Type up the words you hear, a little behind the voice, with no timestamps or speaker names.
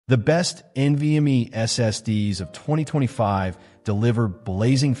The best NVMe SSDs of 2025 deliver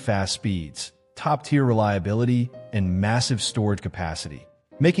blazing fast speeds, top-tier reliability, and massive storage capacity,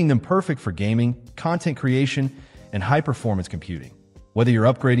 making them perfect for gaming, content creation, and high-performance computing. Whether you're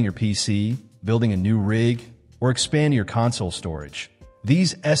upgrading your PC, building a new rig, or expanding your console storage,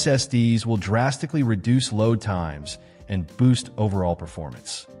 these SSDs will drastically reduce load times and boost overall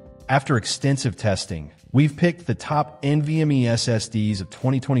performance. After extensive testing, we've picked the top NVMe SSDs of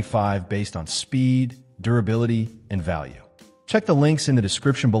 2025 based on speed, durability, and value. Check the links in the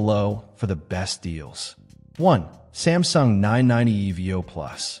description below for the best deals. 1. Samsung 990 EVO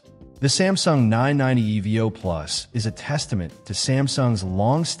Plus. The Samsung 990 EVO Plus is a testament to Samsung's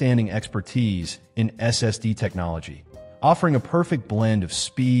long-standing expertise in SSD technology, offering a perfect blend of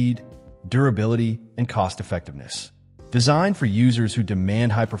speed, durability, and cost-effectiveness. Designed for users who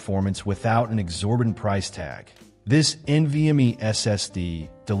demand high performance without an exorbitant price tag, this NVMe SSD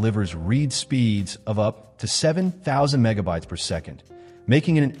delivers read speeds of up to 7,000 megabytes per second,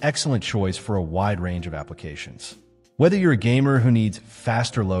 making it an excellent choice for a wide range of applications. Whether you're a gamer who needs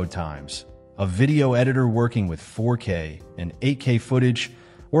faster load times, a video editor working with 4K and 8K footage,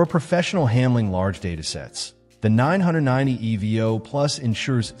 or a professional handling large datasets, the 990 EVO Plus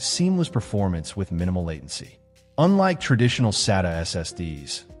ensures seamless performance with minimal latency. Unlike traditional SATA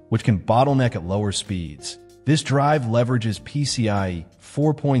SSDs, which can bottleneck at lower speeds, this drive leverages PCIe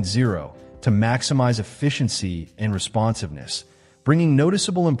 4.0 to maximize efficiency and responsiveness, bringing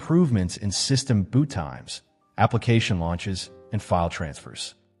noticeable improvements in system boot times, application launches, and file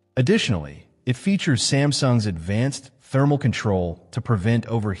transfers. Additionally, it features Samsung's advanced thermal control to prevent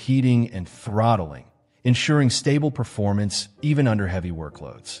overheating and throttling, ensuring stable performance even under heavy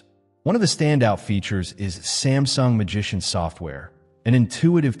workloads. One of the standout features is Samsung Magician software, an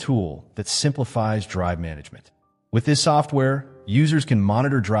intuitive tool that simplifies drive management. With this software, users can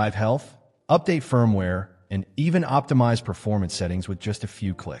monitor drive health, update firmware, and even optimize performance settings with just a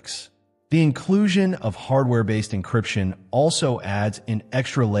few clicks. The inclusion of hardware-based encryption also adds an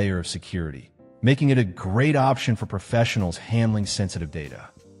extra layer of security, making it a great option for professionals handling sensitive data.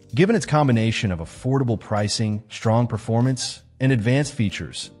 Given its combination of affordable pricing, strong performance, and advanced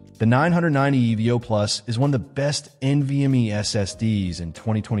features, the 990 EVO Plus is one of the best NVMe SSDs in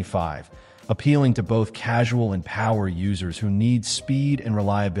 2025, appealing to both casual and power users who need speed and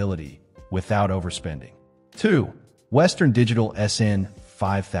reliability without overspending. 2. Western Digital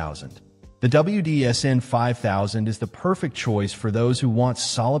SN5000. The WD-SN5000 is the perfect choice for those who want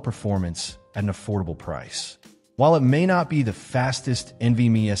solid performance at an affordable price. While it may not be the fastest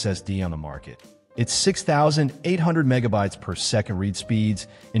NVMe SSD on the market, its 6,800 megabytes per second read speeds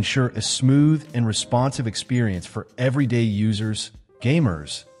ensure a smooth and responsive experience for everyday users,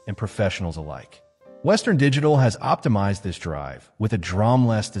 gamers, and professionals alike. Western Digital has optimized this drive with a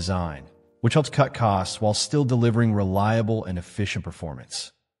DRAM-less design, which helps cut costs while still delivering reliable and efficient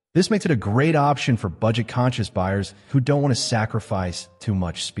performance. This makes it a great option for budget-conscious buyers who don't want to sacrifice too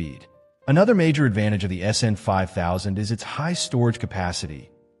much speed. Another major advantage of the SN5000 is its high storage capacity,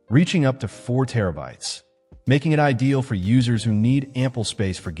 reaching up to 4 terabytes, making it ideal for users who need ample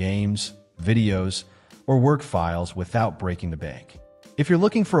space for games, videos, or work files without breaking the bank. If you're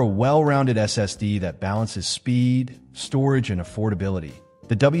looking for a well-rounded SSD that balances speed, storage, and affordability,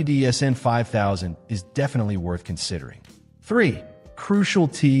 the WD-SN5000 is definitely worth considering. 3. Crucial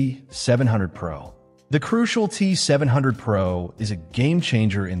T700 Pro. The Crucial T700 Pro is a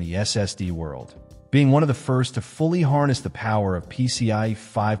game-changer in the SSD world, being one of the first to fully harness the power of PCIe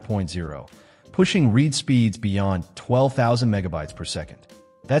 5.0, pushing read speeds beyond 12,000 megabytes per second.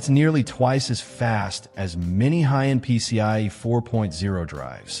 That's nearly twice as fast as many high-end PCIe 4.0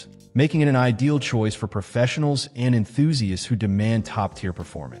 drives, making it an ideal choice for professionals and enthusiasts who demand top-tier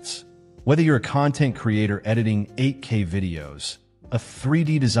performance. Whether you're a content creator editing 8K videos, a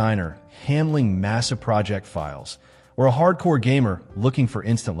 3D designer handling massive project files, or a hardcore gamer looking for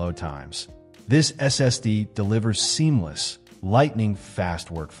instant load times, this SSD delivers seamless, lightning-fast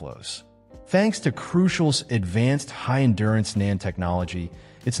workflows. Thanks to Crucial's advanced high-endurance NAND technology,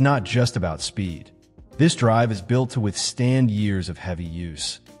 it's not just about speed. This drive is built to withstand years of heavy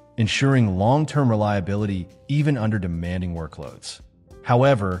use, ensuring long-term reliability even under demanding workloads.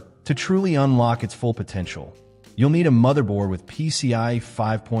 However, to truly unlock its full potential, you'll need a motherboard with PCIe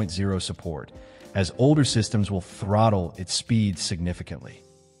 5.0 support, as older systems will throttle its speed significantly.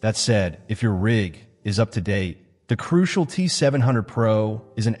 That said, if your rig is up to date, the Crucial T700 Pro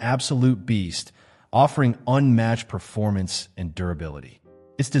is an absolute beast, offering unmatched performance and durability.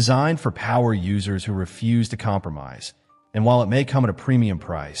 It's designed for power users who refuse to compromise, and while it may come at a premium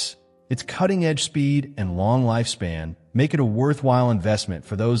price, Its cutting-edge speed and long lifespan make it a worthwhile investment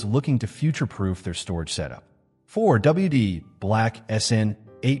for those looking to future-proof their storage setup. 4. WD Black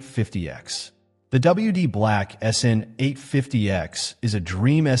SN850X. The WD Black SN850X is a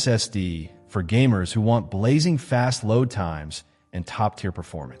dream SSD for gamers who want blazing fast load times and top-tier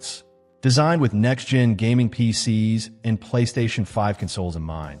performance. Designed with next-gen gaming PCs and PlayStation 5 consoles in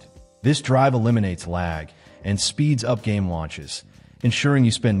mind, this drive eliminates lag and speeds up game launches, ensuring you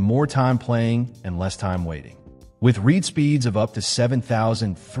spend more time playing and less time waiting. With read speeds of up to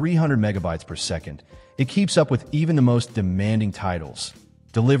 7,300 megabytes per second, it keeps up with even the most demanding titles,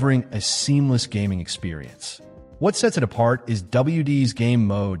 delivering a seamless gaming experience. What sets it apart is WD's Game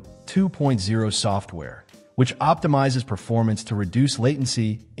Mode 2.0 software, which optimizes performance to reduce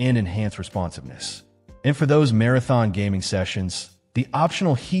latency and enhance responsiveness. And for those marathon gaming sessions, the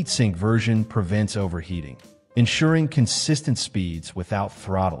optional heatsink version prevents overheating, ensuring consistent speeds without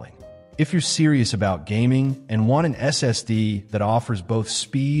throttling. If you're serious about gaming and want an SSD that offers both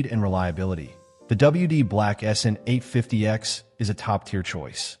speed and reliability, the WD Black SN850X is a top-tier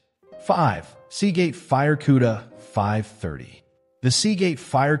choice. 5. Seagate FireCuda 530. The Seagate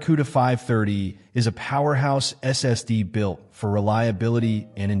FireCuda 530 is a powerhouse SSD built for reliability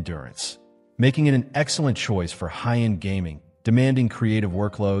and endurance, making it an excellent choice for high-end gaming, demanding creative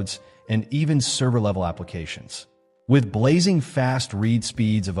workloads, and even server-level applications. With blazing fast read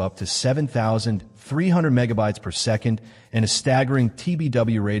speeds of up to 7,300 megabytes per second and a staggering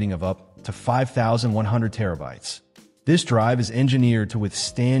TBW rating of up to 5,100 terabytes, this drive is engineered to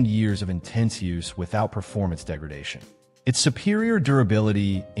withstand years of intense use without performance degradation. Its superior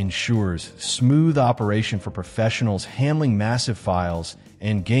durability ensures smooth operation for professionals handling massive files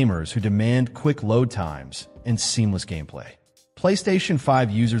and gamers who demand quick load times and seamless gameplay. PlayStation 5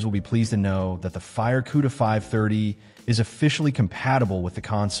 users will be pleased to know that the FireCuda 530 is officially compatible with the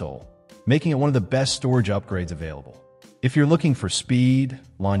console, making it one of the best storage upgrades available. If you're looking for speed,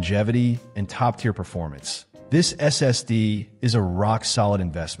 longevity, and top-tier performance, this SSD is a rock-solid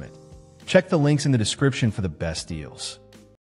investment. Check the links in the description for the best deals.